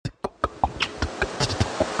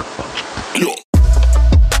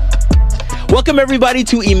Welcome, everybody,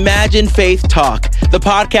 to Imagine Faith Talk, the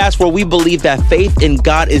podcast where we believe that faith in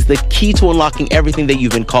God is the key to unlocking everything that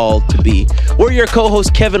you've been called to be. We're your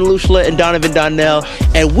co-hosts, Kevin Lushla and Donovan Donnell,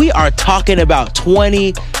 and we are talking about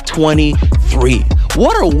 2023.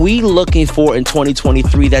 What are we looking for in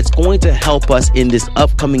 2023 that's going to help us in this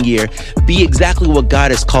upcoming year be exactly what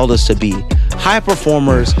God has called us to be? High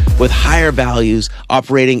performers with higher values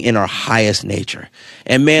operating in our highest nature.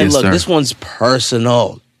 And man, Yes, look, sir. this one's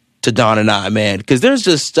personal to Don and I, man, because there's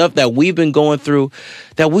just stuff that we've been going through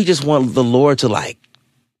that we just want the Lord to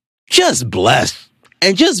just bless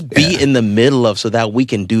and just be in the middle of so that we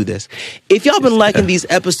can do this. If y'all been liking these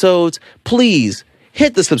episodes, please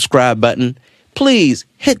hit the subscribe button. Please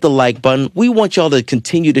hit the like button. We want y'all to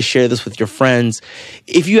continue to share this with your friends.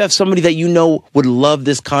 If you have somebody that you know would love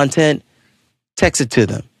this content, text it to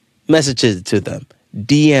them, message it to them,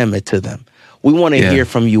 DM it to them. We want to hear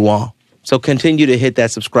from you all. So continue to hit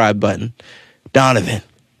that subscribe button. Donovan.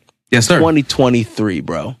 Yes, sir. 2023,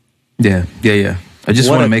 bro. Yeah. I just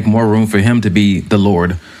want to make more room for him to be the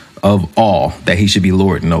Lord of all that he should be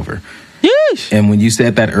lording over. Yeesh. And when you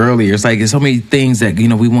said that earlier, it's like there's so many things that,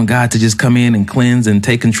 we want God to just come in and cleanse and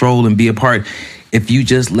take control and be a part. If you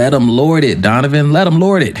just let him lord it, Donovan, let him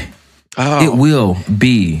lord it. Oh. It will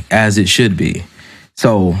be as it should be.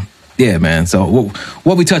 So, yeah, man. So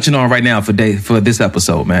what we touching on right now for this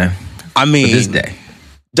episode, man? I mean, for this day.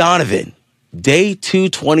 Donovan, day 2,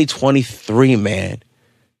 2023, man.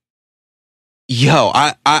 Yo,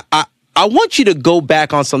 I want you to go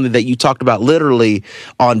back on something that you talked about literally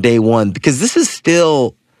on day 1, because this is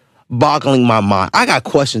still boggling my mind. I got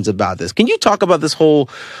questions about this. Can you talk about this whole,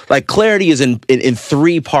 clarity is in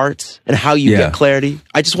 3 parts and how you get clarity?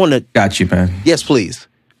 I just want to... Got you, man. Yes, please.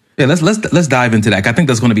 Yeah, let's dive into that. I think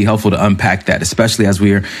that's going to be helpful to unpack that, especially as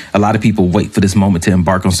a lot of people wait for this moment to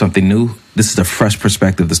embark on something new. This is a fresh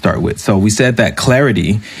perspective to start with. So we said that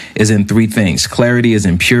clarity is in 3 things. Clarity is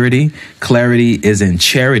in purity, clarity is in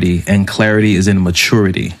charity, and clarity is in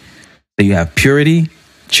maturity. So you have purity,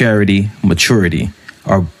 charity, maturity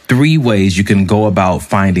are 3 ways you can go about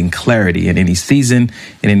finding clarity in any season,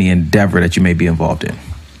 in any endeavor that you may be involved in.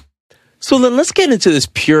 So then let's get into this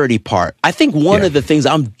purity part. I think one of the things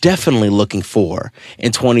I'm definitely looking for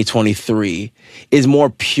in 2023 is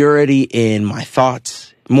more purity in my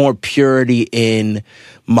thoughts, more purity in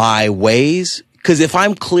my ways. Because if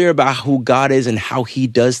I'm clear about who God is and how he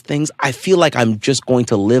does things, I feel like I'm just going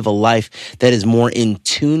to live a life that is more in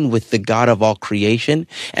tune with the God of all creation,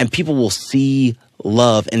 and people will see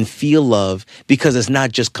love and feel love because it's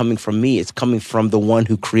not just coming from me. It's coming from the one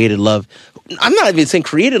who created love. I'm not even saying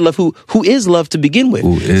created love, who is love to begin with.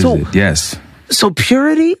 Who is it? Yes. So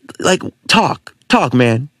purity, talk,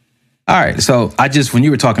 man. All right. So when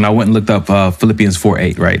you were talking, I went and looked up Philippians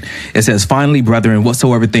 4:8, right? It says, finally, brethren,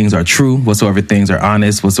 whatsoever things are true, whatsoever things are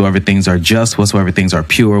honest, whatsoever things are just, whatsoever things are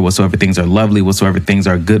pure, whatsoever things are lovely, whatsoever things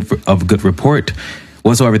are of good report,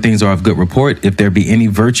 whatsoever things are of good report, if there be any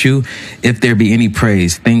virtue, if there be any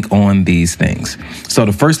praise, think on these things. So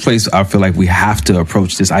the first place I feel like we have to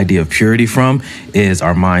approach this idea of purity from is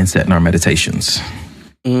our mindset and our meditations.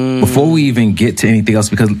 Before we even get to anything else,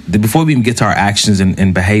 because before we even get to our actions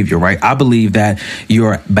and behavior, right? I believe that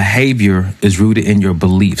your behavior is rooted in your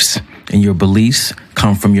beliefs, and your beliefs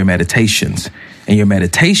come from your meditations, and your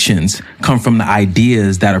meditations come from the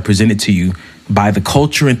ideas that are presented to you by the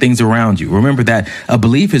culture and things around you. Remember that a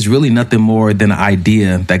belief is really nothing more than an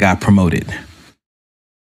idea that got promoted.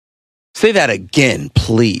 Say that again,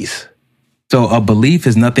 please. So a belief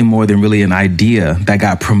is nothing more than really an idea that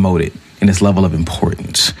got promoted in its level of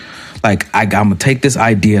importance. I'm going to take this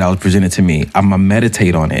idea that was presented to me. I'm going to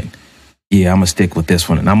meditate on it. Yeah, I'm going to stick with this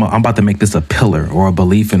one. And I'm about to make this a pillar or a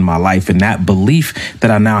belief in my life. And that belief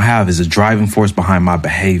that I now have is a driving force behind my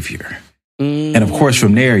behavior. And of course,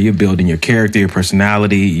 from there, you're building your character, your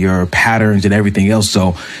personality, your patterns and everything else.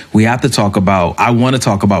 So I want to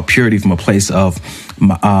talk about purity from a place of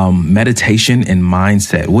meditation and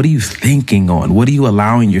mindset. What are you thinking on? What are you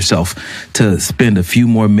allowing yourself to spend a few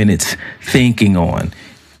more minutes thinking on?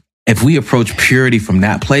 If we approach purity from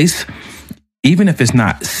that place, even if it's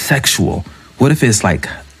not sexual, what if it's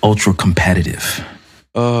ultra competitive?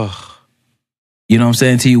 Ugh. You know what I'm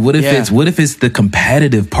saying to you? What if it's the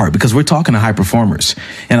competitive part? Because we're talking to high performers.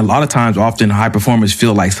 And a lot of times, often high performers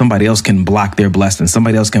feel like somebody else can block their blessing.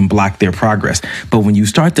 Somebody else can block their progress. But when you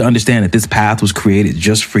start to understand that this path was created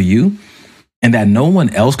just for you and that no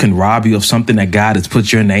one else can rob you of something that God has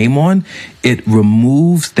put your name on, it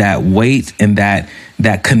removes that weight and that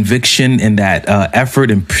conviction and that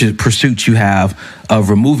effort and pursuit you have of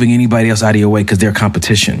removing anybody else out of your way because they're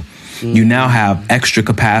competition. You now have extra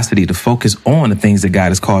capacity to focus on the things that God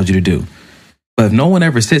has called you to do. But if no one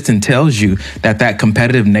ever sits and tells you that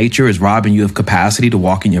competitive nature is robbing you of capacity to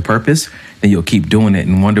walk in your purpose, then you'll keep doing it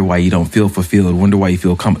and wonder why you don't feel fulfilled, wonder why you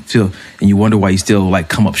feel, and you wonder why you still like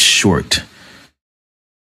come up short.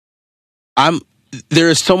 There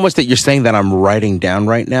is so much that you're saying that I'm writing down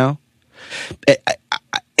right now.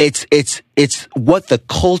 It's what the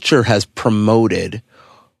culture has promoted,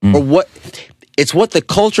 or it's what the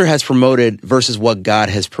culture has promoted versus what God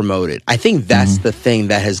has promoted. I think that's the thing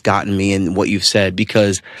that has gotten me in what you've said,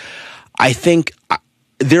 because I think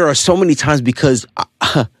there are so many times, because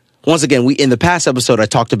once again, in the past episode, I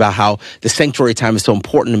talked about how the sanctuary time is so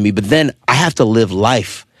important to me, but then I have to live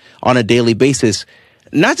life on a daily basis,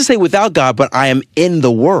 not to say without God, but I am in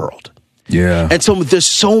the world. Yeah. And so there's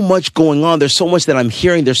so much going on. There's so much that I'm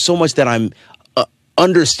hearing. There's so much that I'm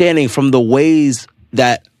understanding from the ways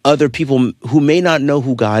that other people who may not know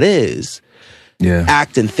who God is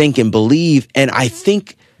act and think and believe. And I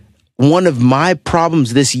think one of my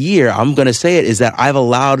problems this year, I'm going to say it, is that I've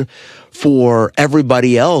allowed for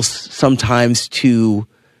everybody else sometimes to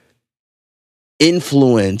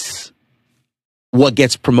influence what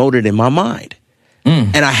gets promoted in my mind.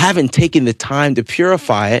 And I haven't taken the time to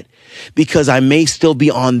purify it, because I may still be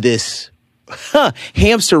on this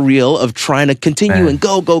hamster reel of trying to continue and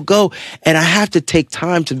go. And I have to take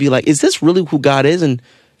time to be like, is this really who God is? And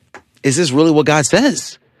is this really what God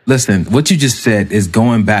says? Listen, what you just said is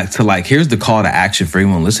going back to like, here's the call to action for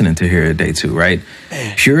anyone listening to here at Day 2, right?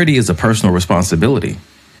 Purity is a personal responsibility.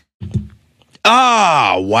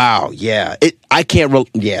 Wow. Yeah.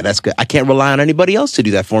 That's good. I can't rely on anybody else to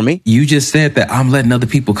do that for me. You just said that I'm letting other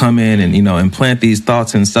people come in and, implant these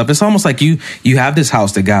thoughts and stuff. It's almost like you have this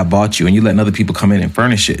house that God bought you and you letting other people come in and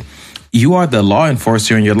furnish it. You are the law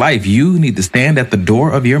enforcer in your life. You need to stand at the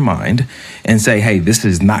door of your mind and say, hey, this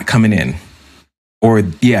is not coming in. Or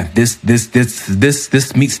this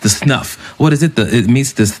meets the snuff. What is it? It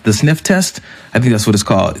meets the sniff test. I think that's what it's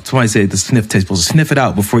called. Somebody said the sniff test. You're supposed to sniff it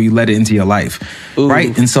out before you let it into your life,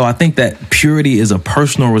 right? And so I think that purity is a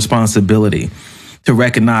personal responsibility to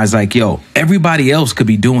recognize, like, yo, everybody else could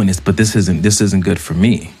be doing this, but this isn't good for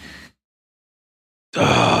me.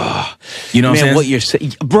 You know, man, what you're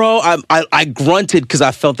saying, bro? I grunted because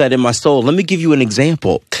I felt that in my soul. Let me give you an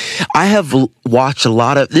example. I have watched a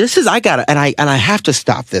lot of this. I have to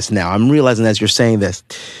stop this now. I'm realizing as you're saying this,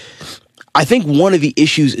 I think one of the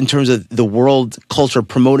issues in terms of the world culture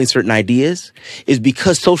promoting certain ideas is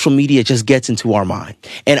because social media just gets into our mind.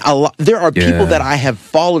 And there are people that I have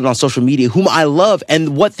followed on social media whom I love,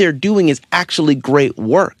 and what they're doing is actually great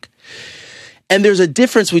work. And there's a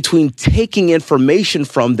difference between taking information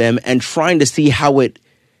from them and trying to see how it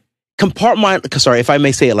if I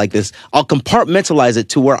may say it like this, I'll compartmentalize it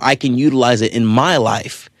to where I can utilize it in my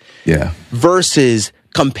life. Yeah. Versus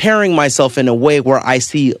comparing myself in a way where I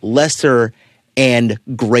see lesser and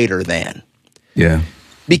greater than. Yeah.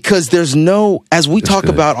 Because there's no, as we talk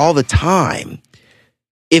about all the time,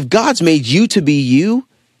 if God's made you to be you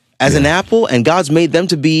as an apple and God's made them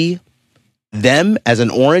to be them as an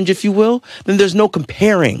orange, if you will, then there's no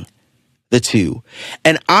comparing the two.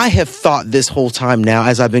 And I have thought this whole time now,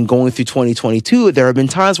 as I've been going through 2022, there have been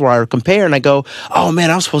times where I compare and I go, oh man,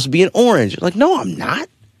 I'm supposed to be an orange. Like, no, I'm not.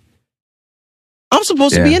 I'm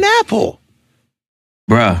supposed to be an apple.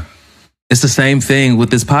 Bruh, it's the same thing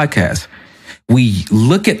with this podcast. We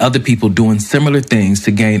look at other people doing similar things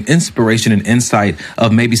to gain inspiration and insight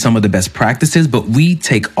of maybe some of the best practices, but we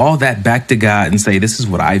take all that back to God and say, this is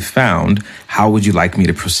what I found. How would you like me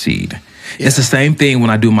to proceed? Yeah. It's the same thing when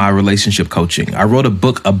I do my relationship coaching. I wrote a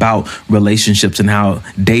book about relationships and how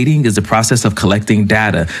dating is a process of collecting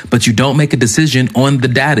data, but you don't make a decision on the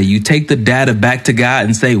data. You take the data back to God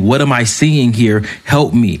and say, what am I seeing here?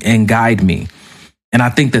 Help me and guide me. And I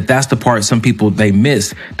think that that's the part some people, they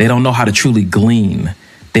miss. They don't know how to truly glean.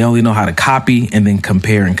 They only know how to copy and then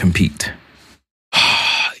compare and compete.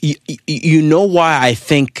 You know why I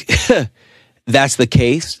think that's the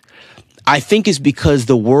case? I think it's because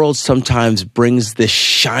the world sometimes brings this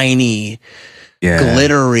shiny,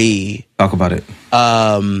 glittery, talk about it,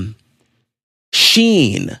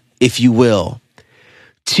 sheen, if you will,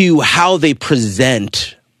 to how they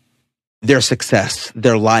present their success,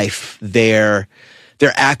 their life, their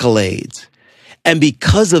accolades. And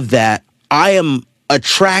because of that, I am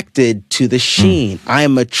attracted to the sheen. I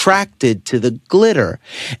am attracted to the glitter.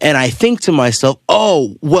 And I think to myself,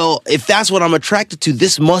 oh, well, if that's what I'm attracted to,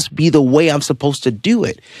 this must be the way I'm supposed to do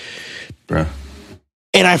it. Bruh.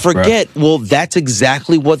 And I forget, well, that's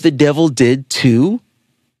exactly what the devil did to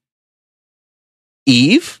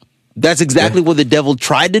Eve. That's exactly what the devil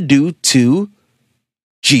tried to do to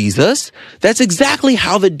Jesus. That's exactly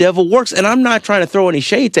how the devil works. And I'm not trying to throw any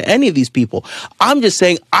shade to any of these people. I'm just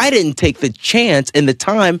saying I didn't take the chance and the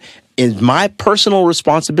time in my personal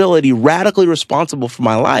responsibility, radically responsible for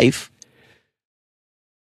my life,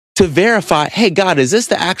 to verify, hey, God, is this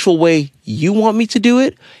the actual way you want me to do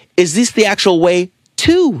it? Is this the actual way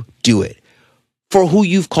to do it for who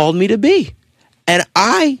you've called me to be? And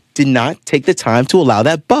I did not take the time to allow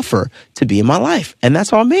that buffer to be in my life. And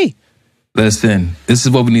that's on me. Listen, this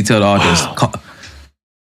is what we need to tell the audience.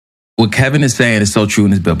 What Kevin is saying is so true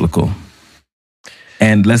and it's biblical.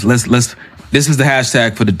 And let's this is the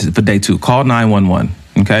hashtag for day 2. Call 911.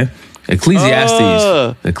 Okay. Ecclesiastes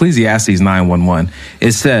 9:11.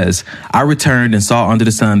 It says, I returned and saw under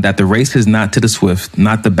the sun that the race is not to the swift,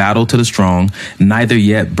 not the battle to the strong, neither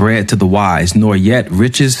yet bread to the wise, nor yet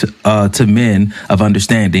riches to men of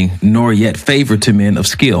understanding, nor yet favor to men of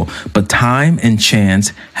skill, but time and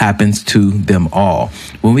chance happens to them all.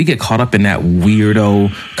 When we get caught up in that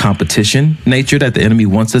weirdo competition nature that the enemy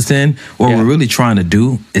wants us in, what we're really trying to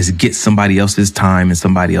do is get somebody else's time and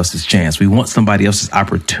somebody else's chance. We want somebody else's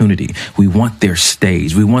opportunity. We want their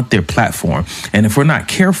stage. We want their platform. And if we're not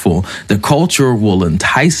careful, the culture will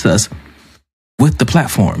entice us with the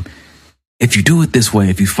platform. If you do it this way,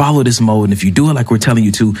 if you follow this mode, and if you do it like we're telling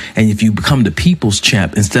you to, and if you become the people's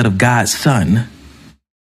champ instead of God's son,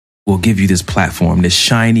 we'll give you this platform, this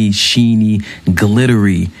shiny, sheeny,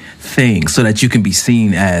 glittery thing so that you can be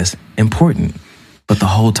seen as important. But the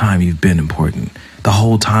whole time you've been important. The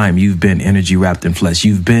whole time you've been energy wrapped in flesh.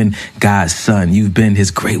 You've been God's son. You've been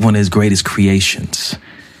one of his greatest creations.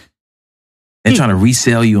 They're trying to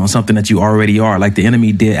resell you on something that you already are, like the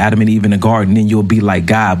enemy did Adam and Eve in the garden. Then you'll be like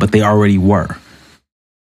God, but they already were.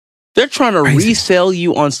 They're trying to resell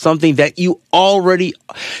you on something that you already.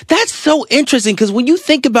 That's so interesting because when you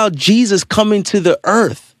think about Jesus coming to the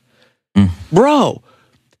earth, bro,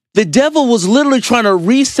 the devil was literally trying to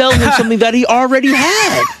resell him something that he already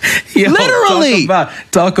had. Yo, literally.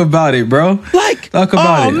 Talk about it, bro. Talk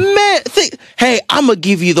about it. Man. Hey, I'm going to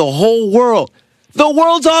give you the whole world. The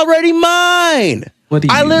world's already mine. What do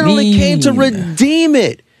you I literally mean? came to redeem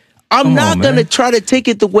it. I'm not going to try to take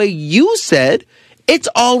it the way you said. It's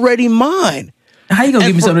already mine. How you going to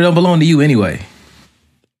give me something that don't belong to you anyway?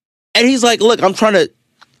 And he's like, look, I'm trying to,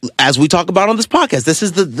 as we talk about on this podcast, this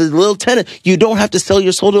is the little tenet. You don't have to sell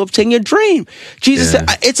your soul to obtain your dream. Jesus said,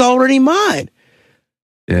 it's already mine.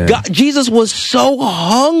 Yeah. God, Jesus was so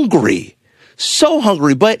hungry.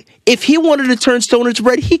 But if he wanted to turn stone into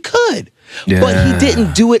bread, he could. Yeah. But he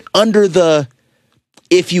didn't do it under the,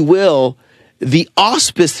 if you will, the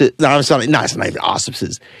auspices. No, it's not even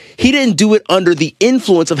auspices. He didn't do it under the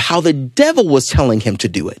influence of how the devil was telling him to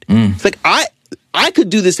do it. It's like, I could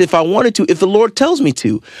do this if I wanted to, if the Lord tells me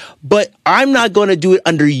to, but I'm not going to do it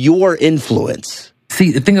under your influence.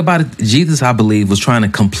 See, the thing about it, Jesus, I believe, was trying to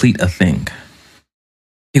complete a thing.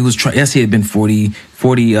 He was trying. Yes, he had been 40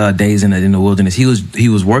 days in the wilderness. He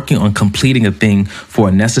was working on completing a thing for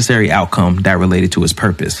a necessary outcome that related to his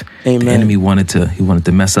purpose. Amen. The enemy wanted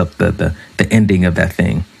to mess up the ending of that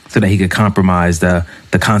thing so that he could compromise the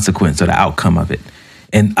consequence or the outcome of it.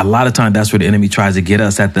 And a lot of times that's where the enemy tries to get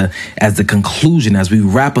us as the conclusion, as we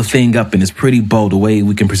wrap a thing up and it's pretty bold, the way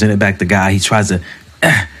we can present it back to God. He tries to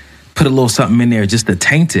put a little something in there just to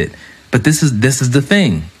taint it. But this is the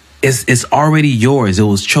thing. It's already yours. It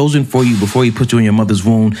was chosen for you before he put you in your mother's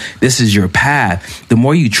womb. This is your path. The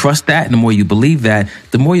more you trust that and the more you believe that,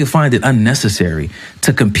 the more you'll find it unnecessary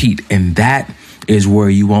to compete. And that is where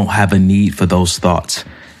you won't have a need for those thoughts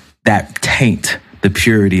that taint the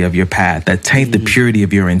purity of your path, that taint the purity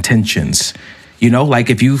of your intentions. You know,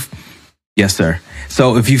 like if you've, yes, sir.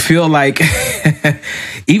 So if you feel like,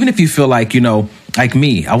 even if you feel like, you know, like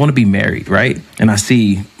me, I want to be married, right? And I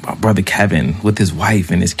see my brother Kevin with his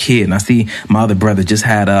wife and his kid, and I see my other brother just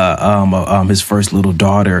had his first little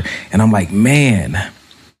daughter, and I'm like, man,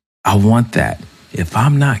 I want that. If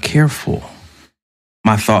I'm not careful,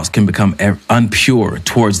 my thoughts can become unpure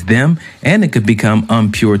towards them, and it could become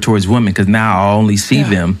unpure towards women because now I only see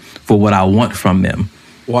them for what I want from them.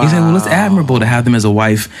 Wow. He said, well, it's admirable to have them as a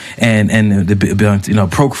wife and to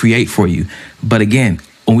procreate for you. But again,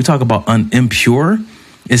 when we talk about impure,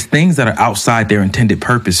 it's things that are outside their intended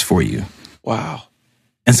purpose for you. Wow.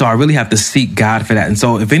 And so I really have to seek God for that. And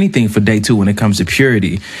so if anything, for day 2, when it comes to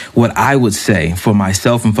purity, what I would say for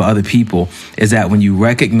myself and for other people is that when you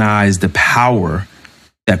recognize the power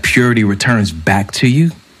that purity returns back to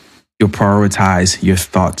you, you'll prioritize your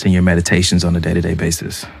thoughts and your meditations on a day-to-day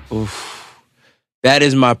basis. Oof. That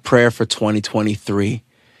is my prayer for 2023.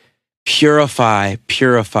 Purify,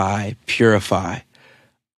 purify, purify.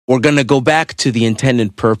 We're going to go back to the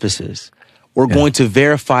intended purposes. We're going to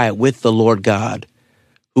verify it with the Lord God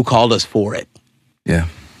who called us for it. Yeah.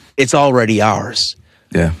 It's already ours.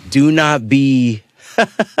 Yeah. Do not be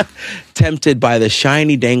tempted by the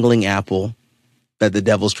shiny dangling apple that the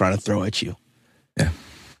devil's trying to throw at you. Yeah.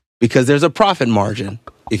 Because there's a profit margin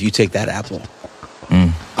if you take that apple.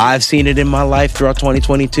 I've seen it in my life throughout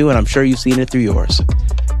 2022, and I'm sure you've seen it through yours.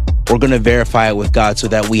 We're going to verify it with God so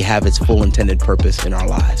that we have its full intended purpose in our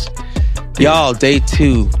lives. Y'all, day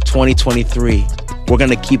 2, 2023. We're going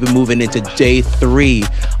to keep it moving into day 3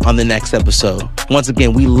 on the next episode. Once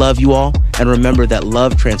again, we love you all. And remember that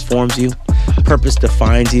love transforms you, purpose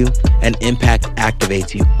defines you, and impact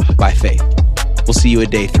activates you by faith. We'll see you at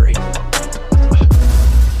day 3.